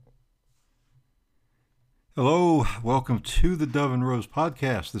Hello, welcome to the Dove and Rose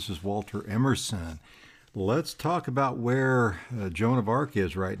podcast. This is Walter Emerson. Let's talk about where Joan of Arc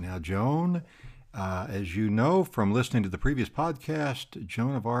is right now. Joan, as you know from listening to the previous podcast,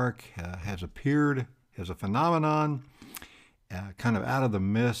 Joan of Arc has appeared as a phenomenon, kind of out of the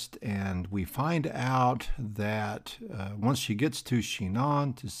mist, and we find out that once she gets to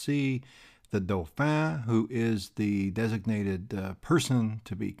Chinon to see the Dauphin, who is the designated person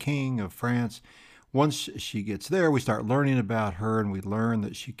to be king of France, once she gets there, we start learning about her, and we learn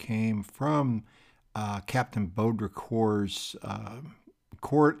that she came from Captain Baudricourt's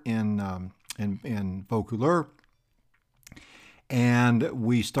court in Vaucouleurs, and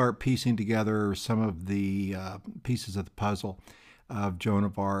we start piecing together some of the pieces of the puzzle of Joan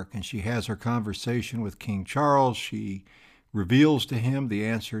of Arc. And she has her conversation with King Charles. She reveals to him the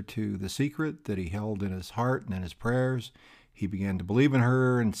answer to the secret that he held in his heart and in his prayers. He began to believe in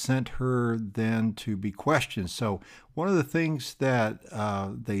her and sent her then to be questioned. So one of the things that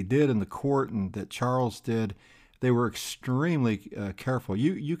they did in the court and that Charles did, they were extremely careful.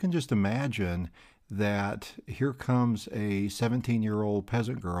 You can just imagine that here comes a 17-year-old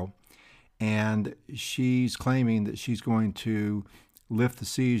peasant girl, and she's claiming that she's going to lift the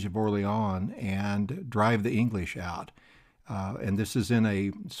siege of Orléans and drive the English out. And this is in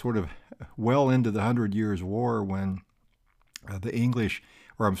a sort of well into the Hundred Years' War when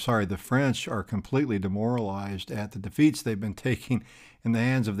the French are completely demoralized at the defeats they've been taking in the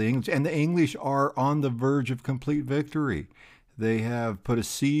hands of the English. And the English are on the verge of complete victory. They have put a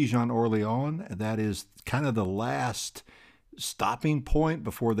siege on Orléans. That is kind of the last stopping point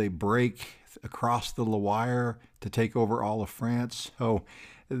before they break across the Loire to take over all of France. So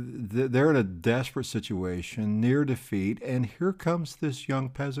they're in a desperate situation, near defeat. And here comes this young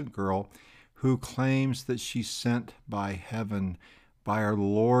peasant girl who claims that she's sent by heaven, by our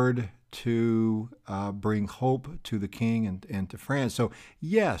Lord, to bring hope to the king and to France. So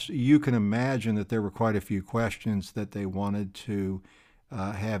yes, you can imagine that there were quite a few questions that they wanted to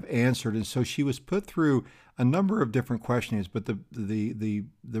have answered. And so she was put through a number of different questionings, but the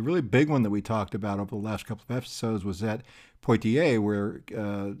really big one that we talked about over the last couple of episodes was at Poitiers, where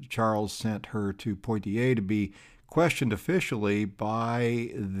Charles sent her to Poitiers to be questioned officially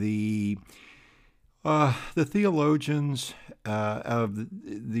by the theologians of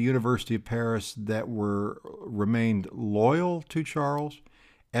the University of Paris that remained loyal to Charles,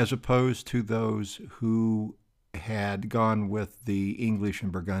 as opposed to those who had gone with the English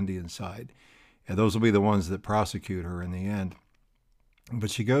and Burgundian side. And those will be the ones that prosecute her in the end. But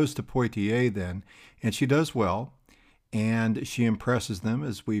she goes to Poitiers then, and she does well, and she impresses them,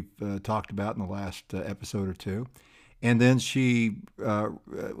 as we've talked about in the last episode or two. And then she,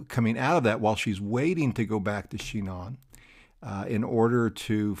 coming out of that, while she's waiting to go back to Chinon, in order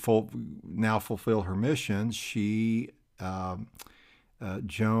to now fulfill her mission, Joan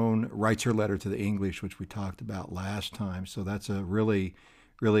writes her letter to the English, which we talked about last time. So that's a really,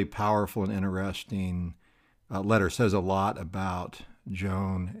 really powerful and interesting letter. It says a lot about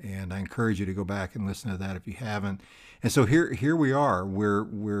Joan, and I encourage you to go back and listen to that if you haven't. And so here we are.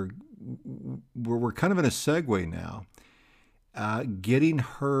 We're kind of in a segue now, getting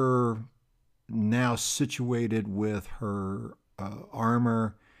her now situated with her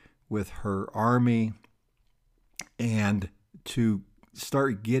armor, with her army, and to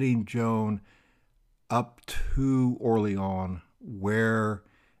start getting Joan up to Orléans, where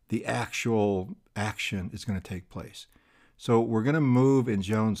the actual action is going to take place. So we're going to move in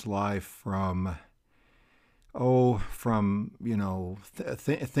Joan's life from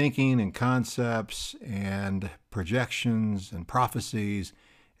thinking and concepts and projections and prophecies,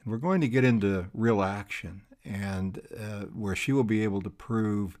 and we're going to get into real action, and where she will be able to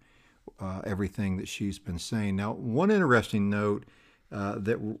prove everything that she's been saying. Now, one interesting note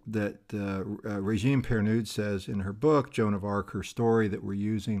that Regine Pernoud says in her book, Joan of Arc, her story that we're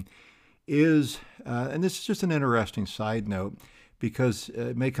using, is, and this is just an interesting side note, because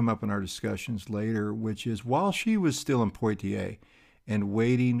it may come up in our discussions later, which is while she was still in Poitiers and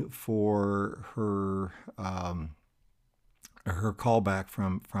waiting for her callback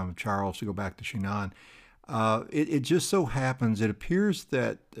from Charles to go back to Chinon, it just so happens, it appears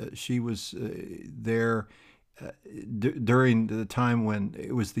that she was there during the time when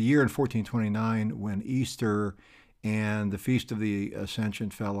it was the year in 1429 when Easter and the Feast of the Ascension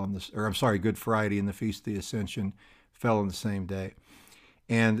fell on this, or I'm sorry, Good Friday and the Feast of the Ascension fell on the same day.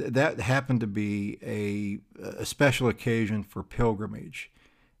 And that happened to be a special occasion for pilgrimage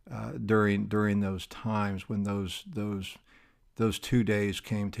during those times when those 2 days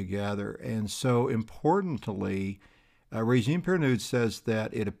came together. And so importantly, Regine Pernoud says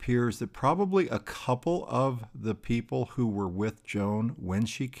that it appears that probably a couple of the people who were with Joan when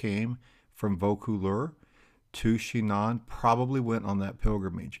she came from Vaucouleurs to Chinon probably went on that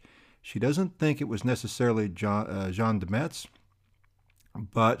pilgrimage. She doesn't think it was necessarily Jean de Metz,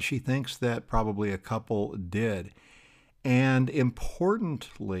 but she thinks that probably a couple did. And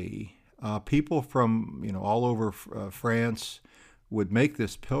importantly, people from all over France would make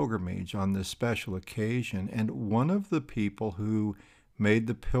this pilgrimage on this special occasion. And one of the people who made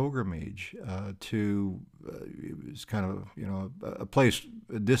the pilgrimage to it was kind of a place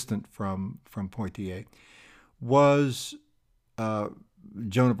distant from Poitiers was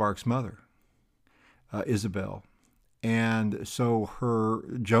Joan of Arc's mother, Isabel. And so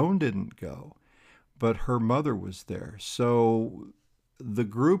Joan didn't go, but her mother was there. So the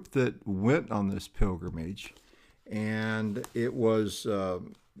group that went on this pilgrimage, and it was,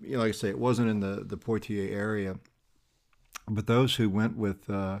 like I say, it wasn't in the Poitiers area, but those who went with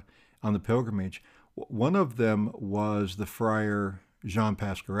on the pilgrimage, one of them was the friar Jean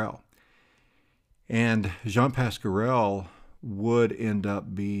Pasquerel. And Jean Pasquerel would end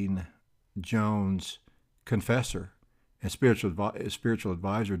up being Joan's confessor and spiritual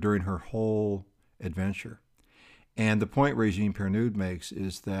advisor during her whole adventure. And the point Regine Pernoud makes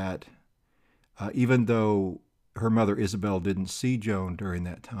is that even though her mother Isabel didn't see Joan during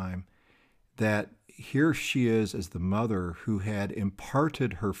that time, that here she is as the mother who had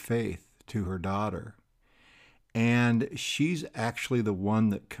imparted her faith to her daughter. And she's actually the one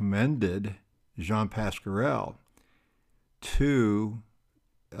that commended Jean Pasquerel to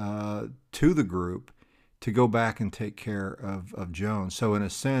the group to go back and take care of Joan. So in a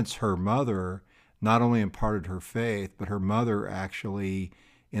sense, her mother not only imparted her faith, but her mother actually,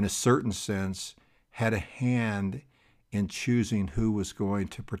 in a certain sense, had a hand in choosing who was going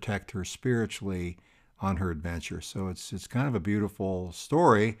to protect her spiritually on her adventure. So it's kind of a beautiful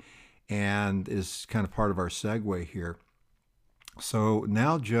story and is kind of part of our segue here. So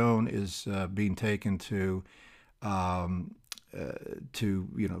now Joan is being taken to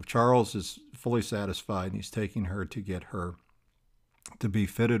Charles is fully satisfied, and he's taking her to get her to be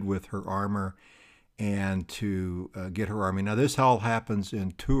fitted with her armor and to get her army. Now this all happens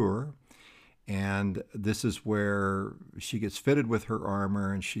in Tours, and this is where she gets fitted with her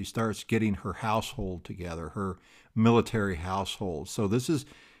armor and she starts getting her household together, her military household. So this is,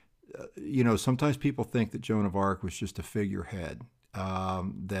 sometimes people think that Joan of Arc was just a figurehead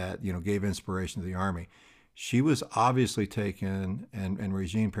that, gave inspiration to the army. She was obviously taken, and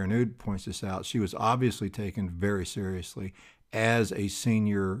Regine Pernoud points this out, she was obviously taken very seriously as a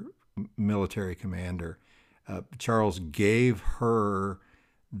senior military commander. Charles gave her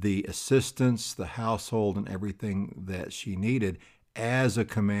the assistance, the household, and everything that she needed as a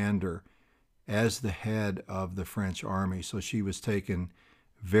commander, as the head of the French army. So she was taken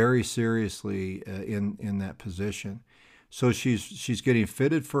very seriously in that position. So she's getting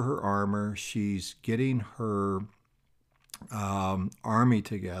fitted for her armor. She's getting her army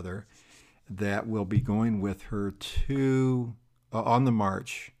together that will be going with her to on the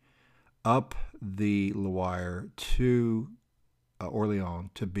march up the Loire to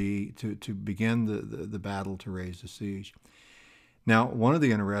Orléans to begin the battle to raise the siege. Now, one of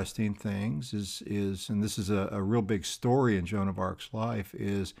the interesting things is and this is a real big story in Joan of Arc's life,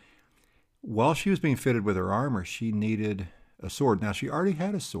 is while she was being fitted with her armor, she needed a sword. Now, she already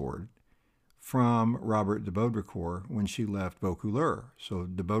had a sword from Robert de Baudricourt when she left Vaucouleurs. So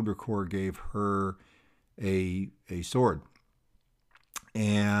de Baudricourt gave her a sword.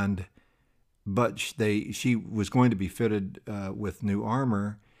 But she was going to be fitted with new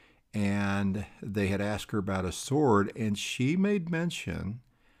armor, and they had asked her about a sword, and she made mention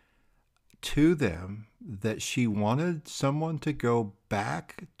to them that she wanted someone to go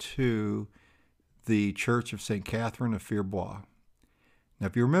back to the Church of St. Catherine of Fierbois. Now,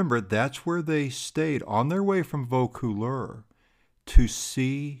 if you remember, that's where they stayed on their way from Vaucouleurs to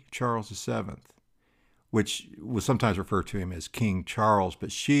see Charles VII, which was sometimes referred to him as King Charles,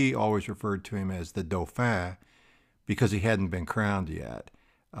 but she always referred to him as the Dauphin because he hadn't been crowned yet.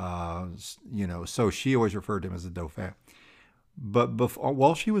 So she always referred to him as the Dauphin. But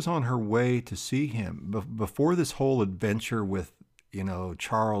while she was on her way to see him, before this whole adventure with,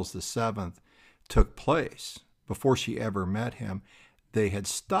 Charles VII took place, before she ever met him, they had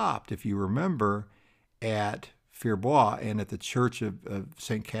stopped, if you remember, at Fierbois and at the Church of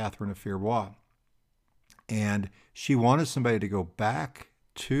St. Catherine of Fierbois. And she wanted somebody to go back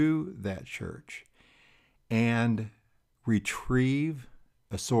to that church and retrieve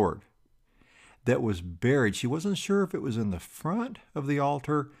a sword that was buried. She wasn't sure if it was in the front of the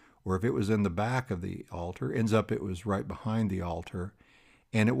altar or if it was in the back of the altar. Ends up it was right behind the altar,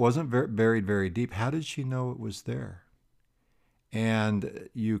 and it wasn't buried very deep. How did she know it was there? And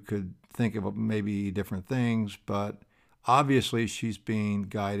you could think of maybe different things, but obviously she's being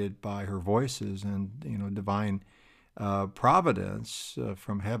guided by her voices and divine providence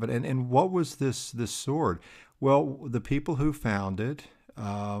from heaven. And what was this sword? Well, the people who found it,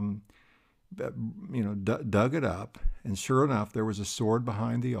 dug it up, and sure enough, there was a sword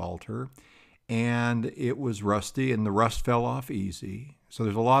behind the altar, and it was rusty, and the rust fell off easy. So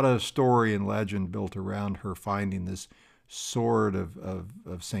there's a lot of story and legend built around her finding this sword of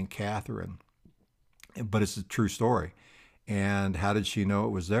St. Catherine, but it's a true story. And how did she know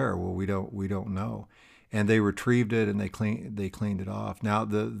it was there? Well, we don't know. And they retrieved it and they cleaned it off. Now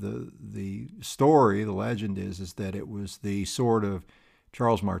the story, the legend is that it was the sword of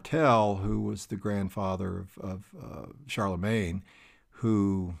Charles Martel, who was the grandfather of Charlemagne,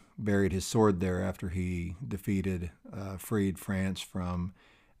 who buried his sword there after he freed France from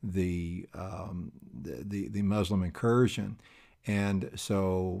the Muslim incursion, and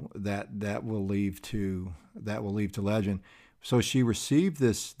so that will leave to legend. So she received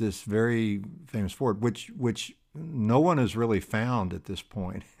this very famous sword, which no one has really found at this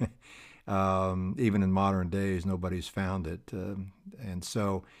point. Even in modern days, nobody's found it, and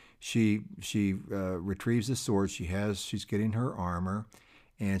so she retrieves the sword. She's getting her armor,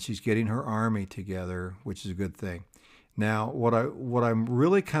 and she's getting her army together, which is a good thing. Now, what I'm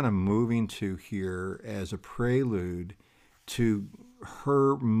really kind of moving to here as a prelude to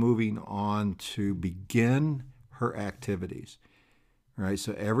her moving on to begin her activities, right?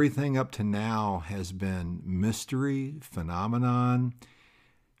 So everything up to now has been mystery, phenomenon,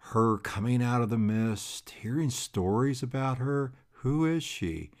 her coming out of the mist, hearing stories about her. Who is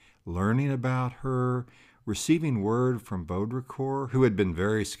she? Learning about her, receiving word from Baudricourt, who had been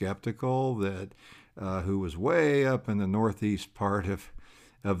very skeptical, who was way up in the northeast part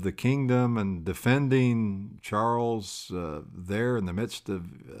of the kingdom and defending Charles there in the midst of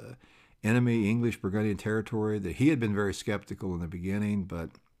enemy English Burgundian territory, that he had been very skeptical in the beginning, but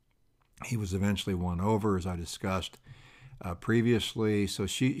he was eventually won over, as I discussed previously. So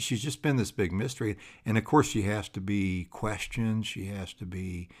she's just been this big mystery. And of course, she has to be questioned. She has to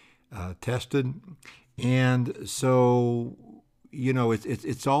be tested. And so,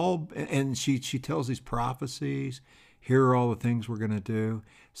 it's all, and she tells these prophecies. Here are all the things we're going to do.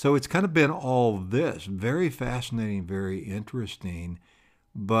 So it's kind of been all this, very fascinating, very interesting.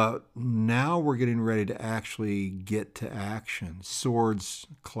 But now we're getting ready to actually get to action, swords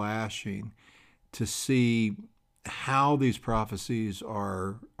clashing, to see how these prophecies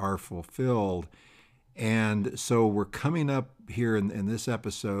are fulfilled. And so we're coming up here in this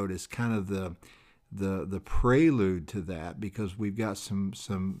episode is kind of the prelude to that, because we've got some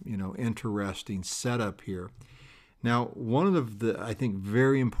interesting setup here. Now, one of the, I think,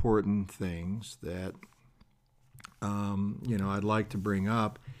 very important things that I'd like to bring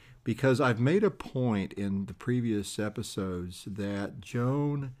up, because I've made a point in the previous episodes that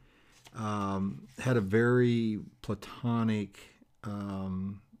Joan had a very Platonic,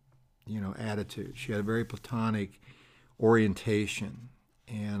 attitude. She had a very Platonic orientation,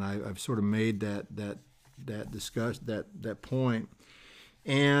 and I've sort of made that point.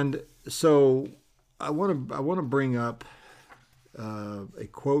 And so I want to bring up a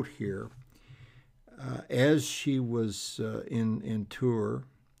quote here. As she was in Tours,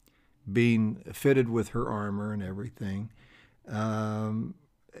 being fitted with her armor and everything, and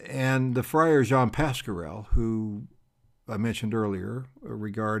the friar Jean Pasquerel, who I mentioned earlier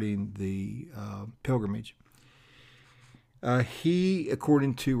regarding the pilgrimage, he,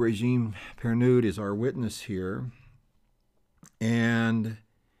 according to Regime Pernud, is our witness here, and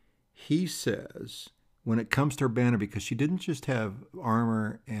he says, when it comes to her banner, because she didn't just have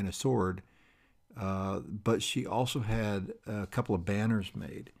armor and a sword, but she also had a couple of banners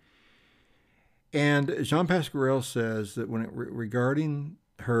made. And Jean Pasquerel says that regarding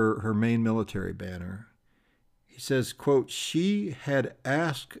her main military banner, he says, quote, she had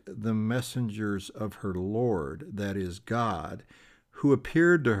asked the messengers of her Lord, that is God, who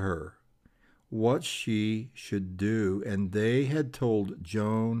appeared to her, what she should do, and they had told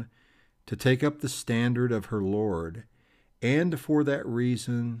Joan to take up the standard of her Lord, and for that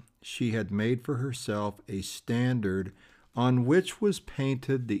reason she had made for herself a standard on which was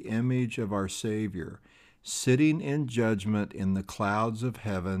painted the image of our Savior, sitting in judgment in the clouds of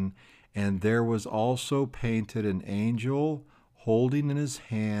heaven, and there was also painted an angel holding in his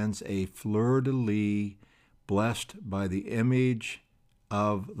hands a fleur-de-lis, blessed by the image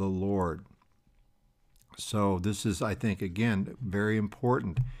of the Lord. So this is, I think, again, very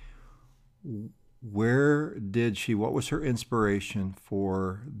important. where did she? What was her inspiration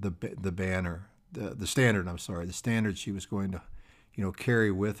for the banner, the standard? I'm sorry, the standard she was going to,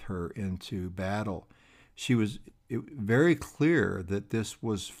 carry with her into battle. She was very clear that this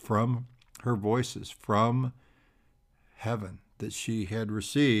was from her voices, from heaven, that she had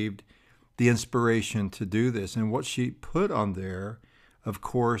received the inspiration to do this. And what she put on there, of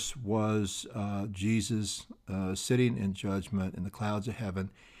course, was Jesus sitting in judgment in the clouds of heaven,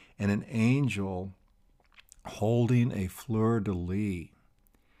 and an angel holding a fleur-de-lis.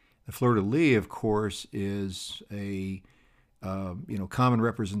 The fleur-de-lis, of course, is a common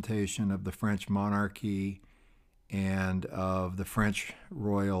representation of the French monarchy and of the French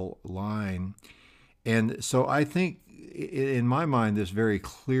royal line. And so I think, in my mind, this very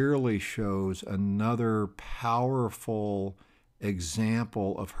clearly shows another powerful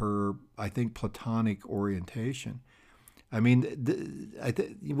example of her, I think, Platonic orientation. I mean,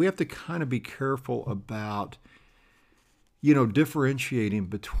 we have to kind of be careful about, differentiating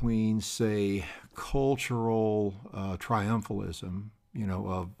between, say, cultural triumphalism,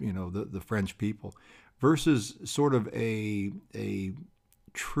 of, the French people, versus sort of a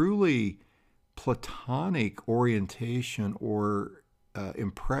truly Platonic orientation or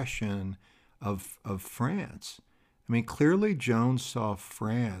impression of France. I mean, clearly Joan saw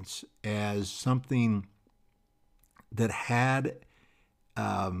France as something that had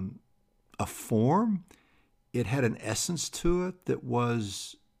a form. It had an essence to it that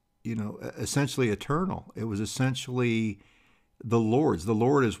was, essentially eternal. It was essentially the Lord's. The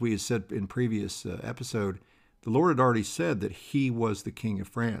Lord, as we had said in previous episode, the Lord had already said that he was the King of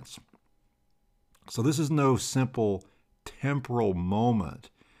France. So this is no simple temporal moment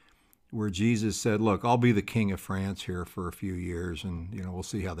where Jesus said, look, I'll be the King of France here for a few years, and we'll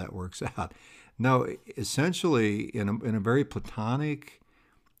see how that works out. No, essentially, in a very Platonic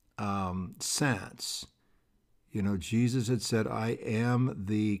sense, Jesus had said, I am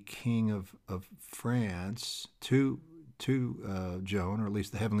the King of France to Joan, or at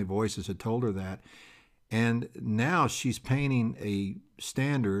least the heavenly voices had told her that. And now she's painting a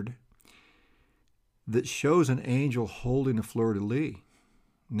standard that shows an angel holding a fleur-de-lis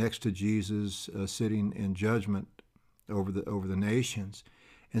next to Jesus sitting in judgment over the nations.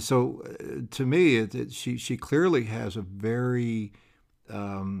 And so, to me, she clearly has a very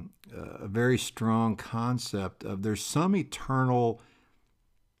strong concept of there's some eternal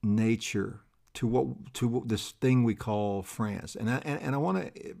nature to what this thing we call France. And I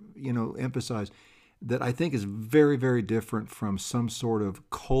want to emphasize that I think is very, very different from some sort of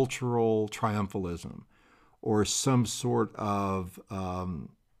cultural triumphalism or some sort of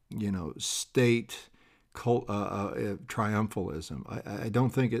state triumphalism. I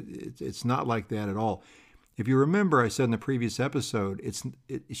don't think it's not like that at all. If you remember, I said in the previous episode,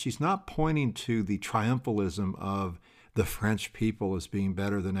 she's not pointing to the triumphalism of the French people as being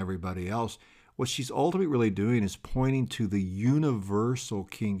better than everybody else. What she's ultimately really doing is pointing to the universal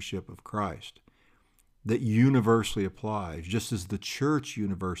kingship of Christ that universally applies, just as the church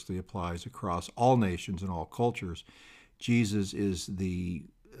universally applies across all nations and all cultures. Jesus is the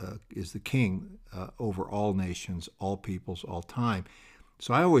king over all nations, all peoples, all time.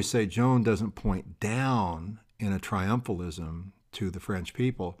 So I always say Joan doesn't point down in a triumphalism to the French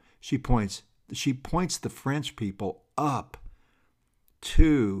people. She points the French people up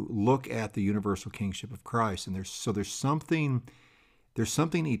to look at the universal kingship of Christ. And there's something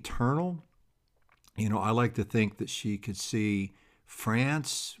eternal. I like to think that she could see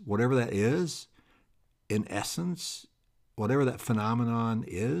France, whatever that is, in essence, whatever that phenomenon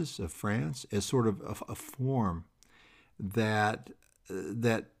is of France, as sort of a form that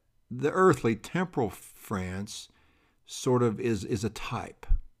the earthly, temporal France sort of is a type.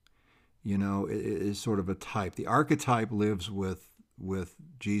 Is sort of a type. The archetype lives with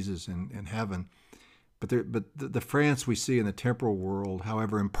Jesus in heaven. But the France we see in the temporal world,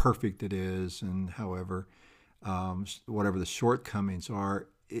 however imperfect it is, and however whatever the shortcomings are,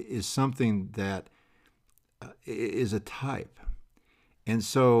 is something that is a type. And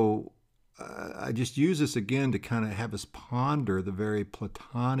so I just use this again to kind of have us ponder the very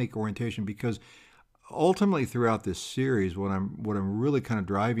Platonic orientation, because ultimately throughout this series, what I'm really kind of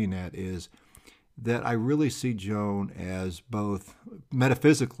driving at is that I really see Joan as both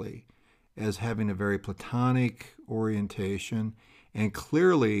metaphysically as having a very Platonic orientation, and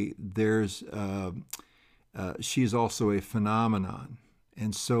clearly she's also a phenomenon.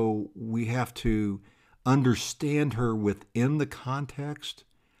 And so we have to understand her within the context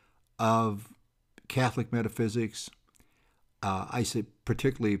of Catholic metaphysics, I say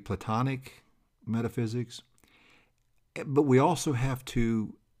particularly Platonic metaphysics, but we also have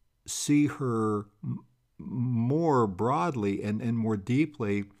to see her more broadly and more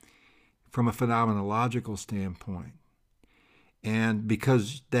deeply from a phenomenological standpoint. And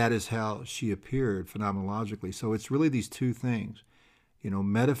because that is how she appeared phenomenologically. So it's really these two things,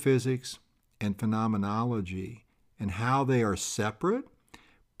 metaphysics and phenomenology, and how they are separate,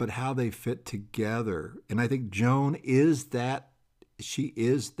 but how they fit together. And I think Joan is that, she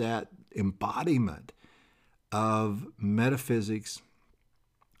is that embodiment of metaphysics,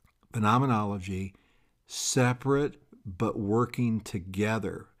 phenomenology, separate but working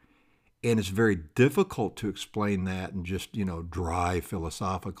together. And it's very difficult to explain that in just, dry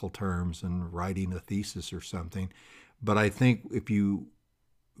philosophical terms and writing a thesis or something. But I think if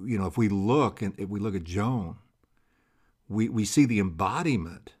we look at Joan, we see the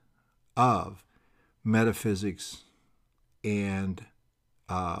embodiment of metaphysics and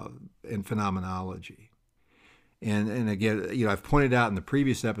phenomenology. And again, I've pointed out in the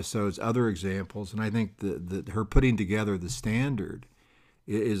previous episodes other examples, and I think that her putting together the standard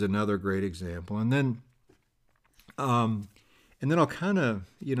is another great example. And then I'll kind of,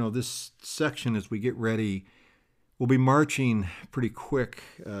 this section as we get ready, we'll be marching pretty quick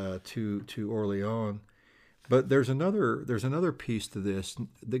to Orléans. But there's another piece to this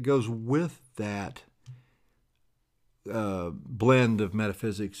that goes with that blend of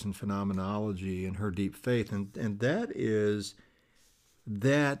metaphysics and phenomenology and her deep faith, and that is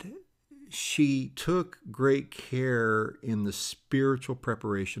that she took great care in the spiritual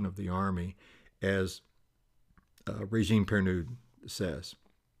preparation of the army, as Régine Pernoud says.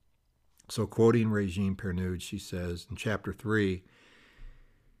 So quoting Régine Pernoud, she says in chapter 3,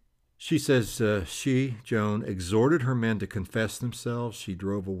 she says, she, Joan, exhorted her men to confess themselves. She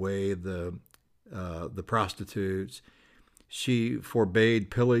drove away the prostitutes. She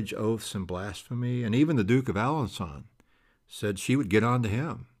forbade pillage, oaths, and blasphemy. And even the Duke of Alençon said she would get on to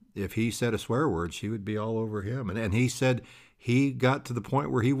him. If he said a swear word, she would be all over him. And he said he got to the point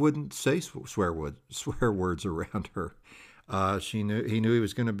where he wouldn't say swear words around her. He knew he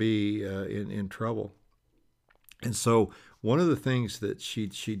was going to be in trouble. And so one of the things that she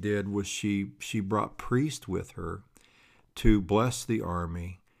did was she brought priests with her to bless the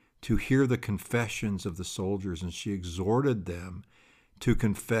army, to hear the confessions of the soldiers, and she exhorted them to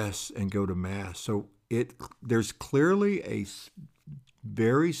confess and go to Mass. So there's clearly a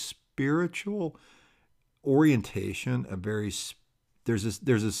very spiritual orientation, there's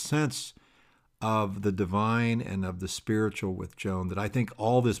a sense of the divine and of the spiritual with Joan that I think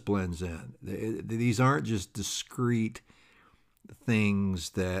all this blends in. These aren't just discrete things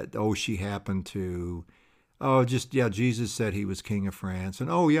that, she happened to, Jesus said he was King of France,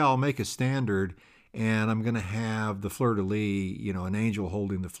 and I'll make a standard, and I'm going to have the fleur-de-lis, an angel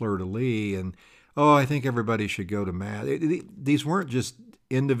holding the fleur-de-lis, and I think everybody should go to Mass. These weren't just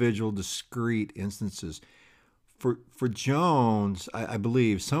individual, discrete instances. For Jones, I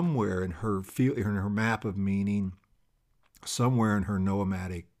believe somewhere in her map of meaning, somewhere in her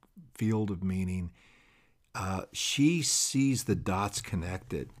noematic field of meaning, she sees the dots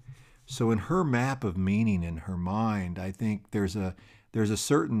connected. So in her map of meaning in her mind, I think there's a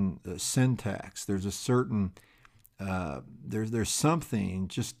certain syntax. There's a certain there's something,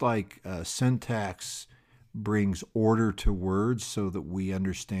 just like syntax brings order to words so that we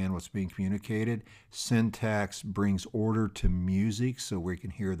understand what's being communicated. Syntax brings order to music so we can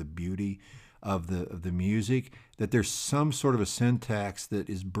hear the beauty of the music. That there's some sort of a syntax that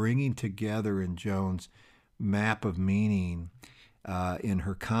is bringing together in Joan's map of meaning, in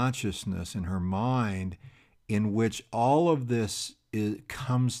her consciousness, in her mind, in which all of this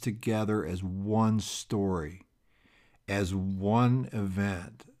comes together as one story, as one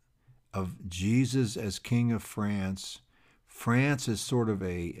event of Jesus as King of France. France is sort of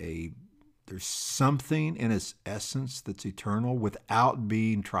there's something in its essence that's eternal without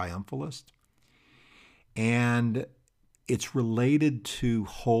being triumphalist. And it's related to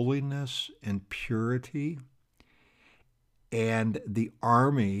holiness and purity. And the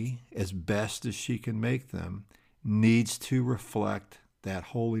army, as best as she can make them, needs to reflect that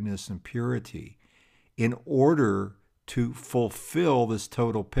holiness and purity in order to fulfill this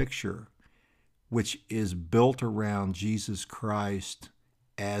total picture, which is built around Jesus Christ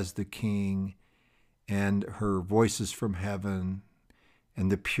as the King and her voices from heaven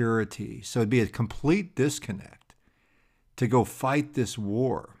and the purity. So it'd be a complete disconnect to go fight this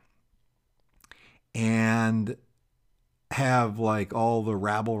war and have like all the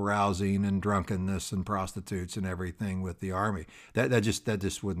rabble rousing and drunkenness and prostitutes and everything with the army. That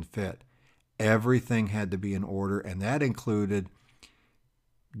just wouldn't fit. Everything had to be in order, and that included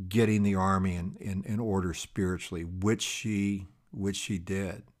getting the army in order spiritually, which she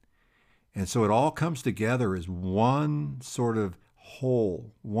did. And so it all comes together as one sort of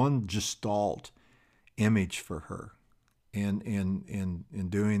whole, one gestalt image for her in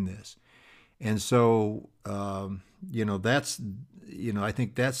doing this. And so, that's, I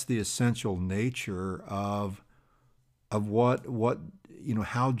think that's the essential nature of what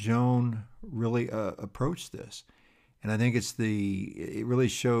how Joan really approached this. And I think it really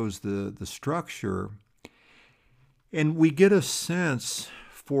shows the structure, and we get a sense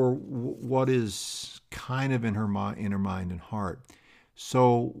for what is kind of in her mind and heart.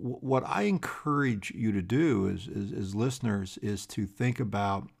 So what I encourage you to do as listeners is to think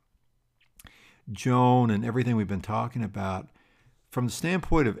about Joan and everything we've been talking about from the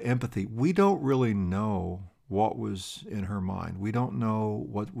standpoint of empathy. We don't really know what was in her mind. We don't know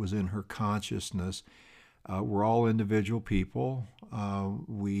what was in her consciousness. We're all individual people.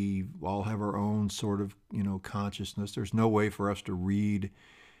 We all have our own sort of, consciousness. There's no way for us to read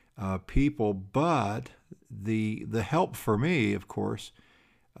people, but the help for me, of course,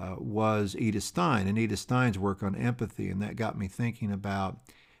 was Edith Stein and Edith Stein's work on empathy, and that got me thinking about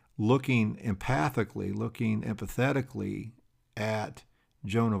looking empathetically at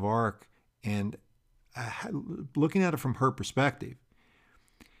Joan of Arc and looking at it from her perspective,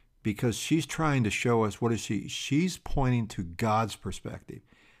 because she's trying to show us what is she? She's pointing to God's perspective.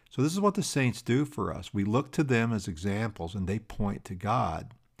 So this is what the saints do for us. We look to them as examples, and they point to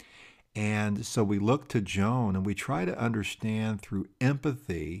God. And so we look to Joan, and we try to understand through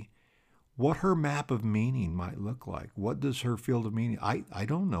empathy what her map of meaning might look like. What does her field of meaning? I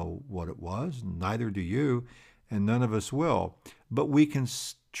don't know what it was, neither do you, and none of us will. But we can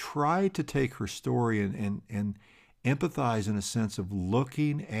try to take her story and empathize in a sense of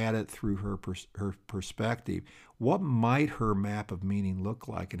looking at it through her perspective. What might her map of meaning look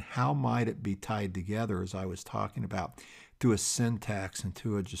like, and how might it be tied together, as I was talking about, to a syntax and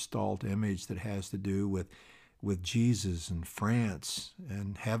to a gestalt image that has to do with Jesus and France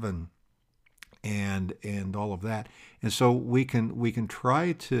and heaven and all of that. And so we can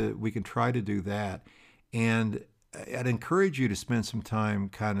try to do that. And I'd encourage you to spend some time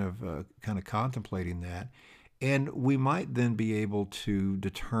kind of contemplating that. And we might then be able to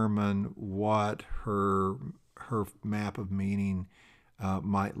determine what her map of meaning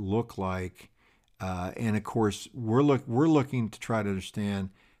might look like. And of course, we're looking to try to understand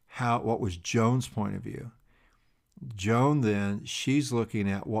what was Joan's point of view. Joan then, she's looking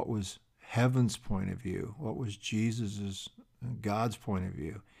at what was heaven's point of view, what was Jesus's, God's point of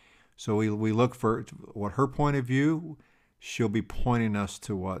view. So we look for what her point of view. She'll be pointing us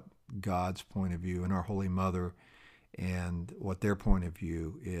to what God's point of view and our Holy Mother and what their point of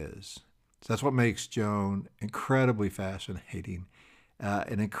view is. So that's what makes Joan incredibly fascinating,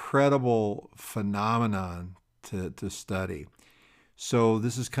 an incredible phenomenon to study. So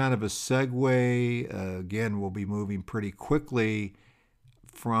this is kind of a segue. Again, we'll be moving pretty quickly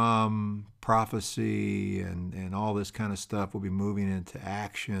from prophecy and all this kind of stuff. We'll be moving into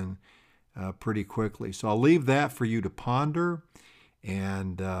action pretty quickly. So I'll leave that for you to ponder,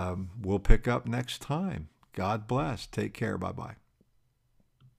 and we'll pick up next time. God bless. Take care. Bye-bye.